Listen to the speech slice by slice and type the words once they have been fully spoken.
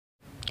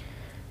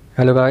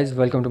Hello guys,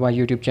 welcome to my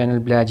YouTube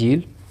channel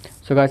Blagil.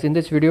 So guys, in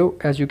this video,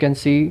 as you can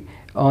see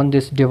on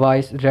this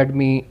device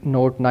Redmi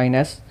Note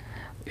 9s,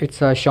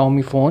 it's a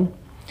Xiaomi phone.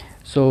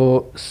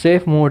 So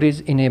safe mode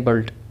is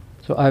enabled.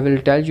 So I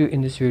will tell you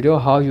in this video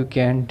how you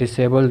can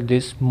disable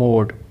this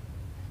mode.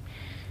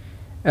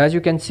 As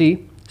you can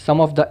see, some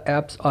of the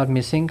apps are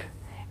missing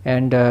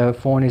and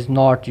phone is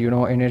not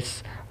in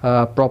its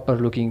proper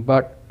looking,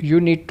 but you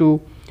need to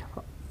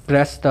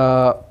press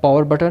the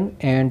power button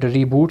and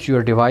reboot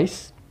your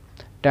device.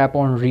 Tap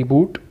on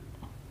reboot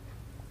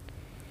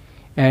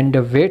and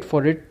wait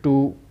for it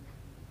to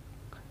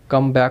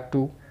come back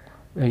to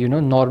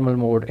normal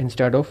mode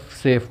instead of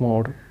safe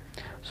mode.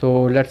 So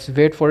let's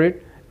wait for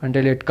it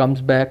until it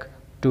comes back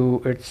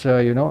to its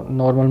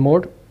normal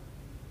mode.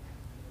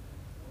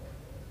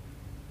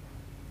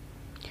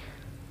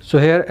 So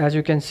here, as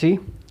you can see,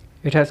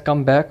 it has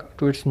come back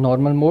to its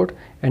normal mode,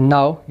 and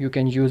now you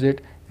can use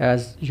it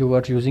as you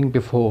were using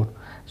before.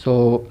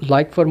 So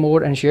like for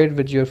more and share it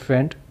with your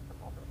friend.